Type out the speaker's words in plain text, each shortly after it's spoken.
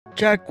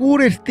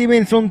Shakur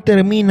Stevenson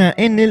termina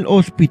en el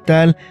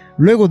hospital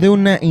luego de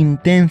una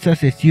intensa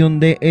sesión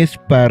de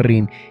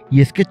sparring,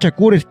 y es que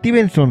Shakur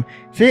Stevenson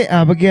se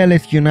había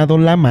lesionado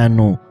la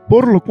mano,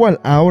 por lo cual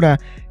ahora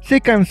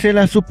se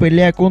cancela su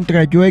pelea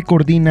contra Joe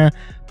Cordina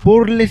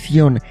por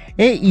lesión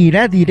e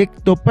irá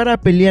directo para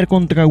pelear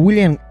contra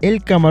William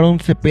el Camarón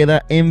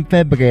Zepeda en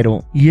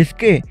febrero. Y es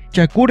que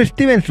Shakur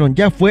Stevenson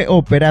ya fue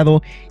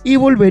operado y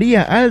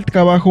volvería al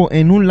trabajo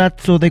en un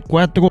lapso de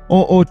 4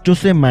 o 8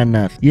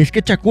 semanas. Y es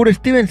que Shakur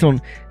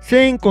Stevenson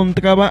se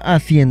encontraba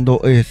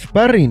haciendo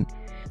sparring,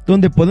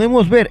 donde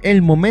podemos ver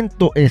el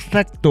momento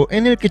exacto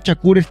en el que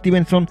Shakur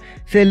Stevenson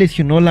se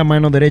lesionó la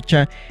mano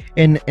derecha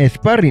en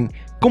sparring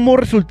como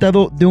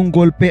resultado de un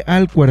golpe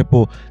al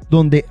cuerpo,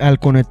 donde al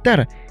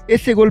conectar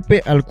ese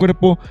golpe al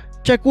cuerpo,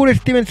 Shakur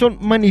Stevenson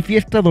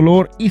manifiesta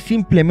dolor y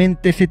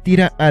simplemente se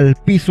tira al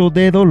piso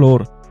de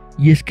dolor.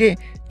 Y es que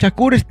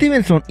Shakur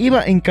Stevenson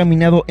iba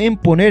encaminado en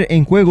poner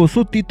en juego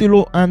su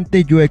título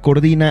ante Joe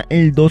Cordina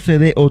el 12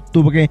 de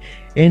octubre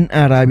en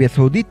Arabia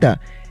Saudita.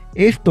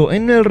 Esto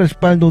en el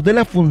respaldo de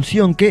la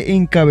función que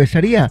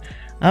encabezaría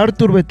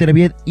Artur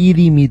Beterbiev y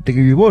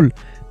Dimitri Bivol,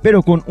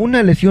 pero con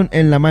una lesión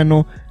en la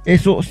mano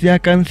eso se ha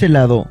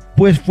cancelado,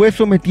 pues fue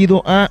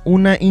sometido a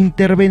una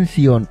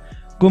intervención,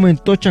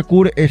 comentó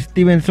Shakur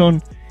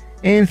Stevenson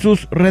en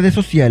sus redes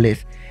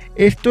sociales.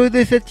 Estoy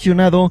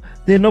decepcionado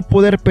de no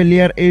poder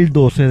pelear el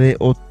 12 de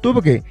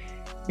octubre.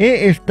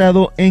 He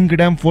estado en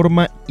gran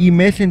forma y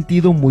me he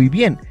sentido muy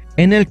bien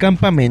en el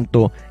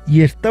campamento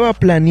y estaba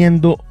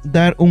planeando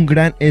dar un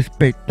gran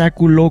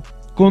espectáculo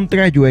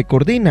contra Joe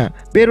Cordina,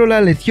 pero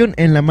la lesión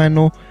en la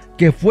mano,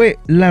 que fue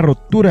la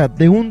rotura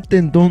de un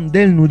tendón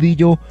del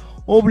nudillo,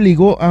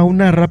 obligó a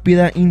una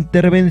rápida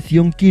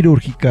intervención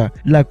quirúrgica,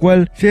 la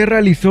cual se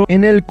realizó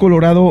en el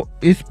Colorado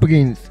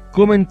Springs,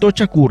 comentó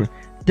Shakur.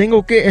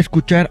 Tengo que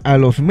escuchar a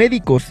los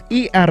médicos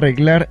y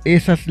arreglar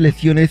esas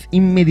lesiones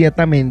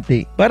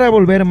inmediatamente para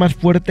volver más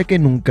fuerte que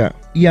nunca.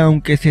 Y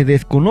aunque se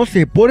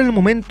desconoce por el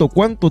momento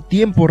cuánto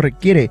tiempo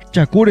requiere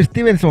Shakur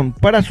Stevenson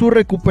para su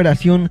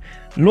recuperación,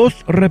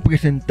 los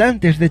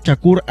representantes de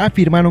Shakur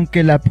afirmaron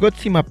que la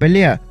próxima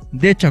pelea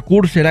de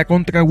Shakur será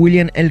contra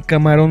William el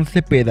Camarón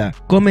Zepeda.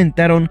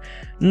 Comentaron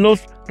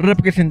los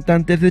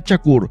representantes de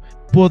Shakur.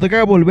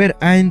 Podrá volver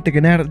a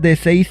entrenar de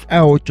 6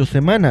 a 8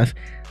 semanas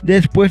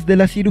después de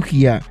la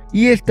cirugía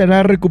y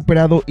estará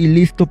recuperado y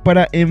listo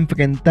para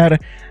enfrentar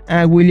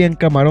a William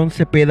Camarón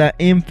Zepeda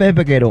en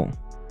febrero.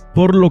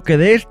 Por lo que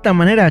de esta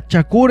manera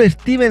Shakur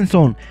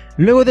Stevenson,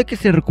 luego de que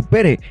se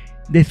recupere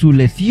de su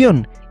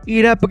lesión,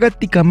 irá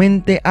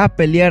prácticamente a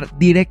pelear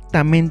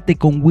directamente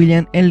con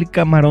William el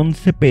Camarón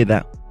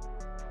Zepeda.